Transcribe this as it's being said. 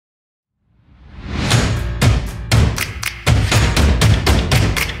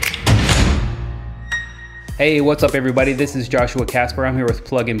Hey, what's up everybody? This is Joshua Casper. I'm here with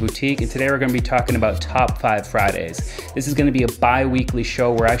Plugin Boutique, and today we're going to be talking about Top 5 Fridays. This is going to be a bi-weekly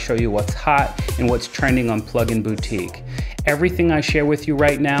show where I show you what's hot and what's trending on Plugin Boutique. Everything I share with you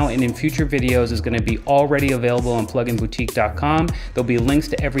right now and in future videos is going to be already available on pluginboutique.com. There'll be links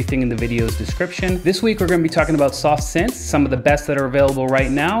to everything in the video's description. This week we're going to be talking about soft synths, some of the best that are available right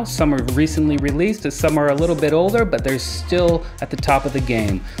now. Some are recently released, and some are a little bit older, but they're still at the top of the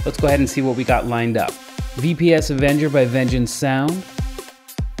game. Let's go ahead and see what we got lined up. VPS Avenger by Vengeance Sound,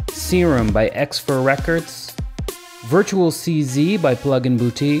 Serum by Xfer Records, VirtualCZ by Plugin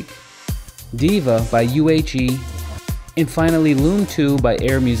Boutique, Diva by UHE, and finally Loom II by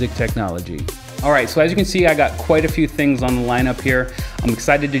Air Music Technology. Alright, so as you can see, I got quite a few things on the lineup here. I'm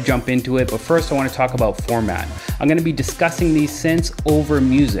excited to jump into it, but first I want to talk about format. I'm going to be discussing these synths over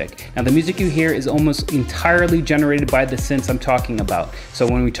music. Now the music you hear is almost entirely generated by the synths I'm talking about. So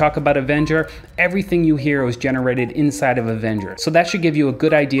when we talk about Avenger, everything you hear was generated inside of Avenger. So that should give you a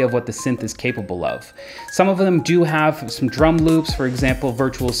good idea of what the synth is capable of. Some of them do have some drum loops. For example,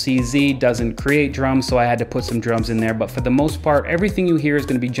 VirtualCZ doesn't create drums, so I had to put some drums in there. But for the most part, everything you hear is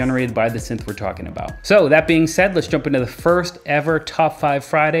going to be generated by the synth we're talking about. So that being said, let's jump into the first ever Top 5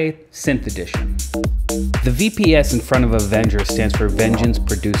 Friday Synth Edition. The VPS in front of Avenger stands for Vengeance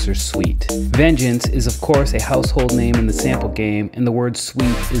Producer Suite. Vengeance is of course a household name in the sample game, and the word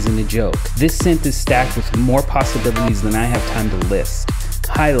suite isn't a joke. This synth is stacked with more possibilities than I have time to list.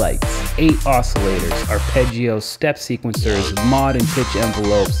 Highlights, 8 oscillators, arpeggio, step sequencers, mod and pitch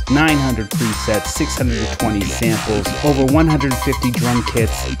envelopes, 900 presets, 620 samples, over 150 drum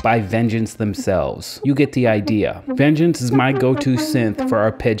kits by Vengeance themselves. You get the idea. Vengeance is my go-to synth for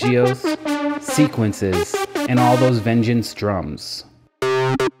arpeggios, sequences, and all those Vengeance drums.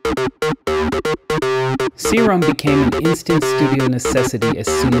 Serum became an instant studio necessity as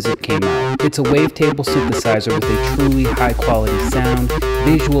soon as it came out. It's a wavetable synthesizer with a truly high-quality sound,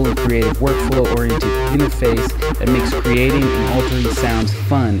 visual and creative workflow-oriented interface that makes creating and altering sounds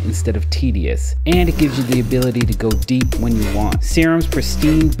fun instead of tedious, and it gives you the ability to go deep when you want. Serum's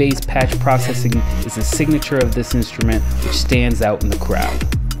pristine bass patch processing is a signature of this instrument, which stands out in the crowd.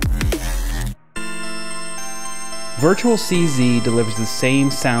 VirtualCZ delivers the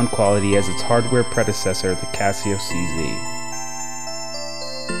same sound quality as its hardware predecessor, the Casio CZ.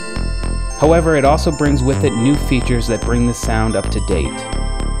 However, it also brings with it new features that bring the sound up to date.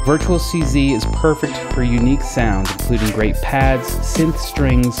 VirtualCZ is perfect for unique sounds, including great pads, synth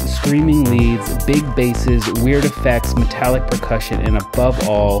strings, screaming leads, big basses, weird effects, metallic percussion, and above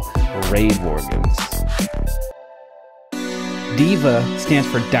all, rave organs. Diva stands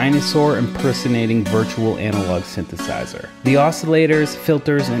for Dinosaur Impersonating Virtual Analog Synthesizer. The oscillators,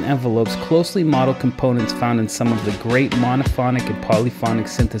 filters, and envelopes closely model components found in some of the great monophonic and polyphonic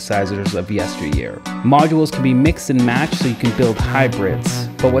synthesizers of yesteryear. Modules can be mixed and matched so you can build hybrids,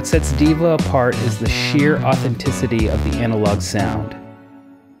 but what sets Diva apart is the sheer authenticity of the analog sound.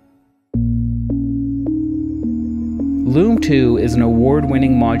 Loom II is an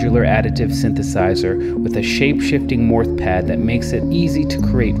award-winning modular additive synthesizer with a shape-shifting morph pad that makes it easy to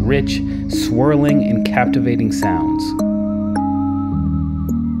create rich, swirling, and captivating sounds.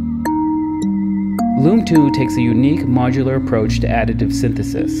 Loom II takes a unique modular approach to additive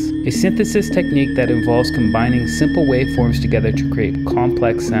synthesis, a synthesis technique that involves combining simple waveforms together to create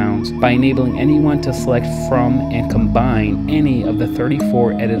complex sounds by enabling anyone to select from and combine any of the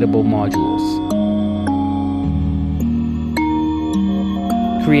 34 editable modules.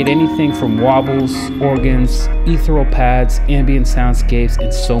 Create anything from wobbles, organs, ethereal pads, ambient soundscapes,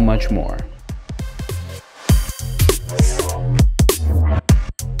 and so much more.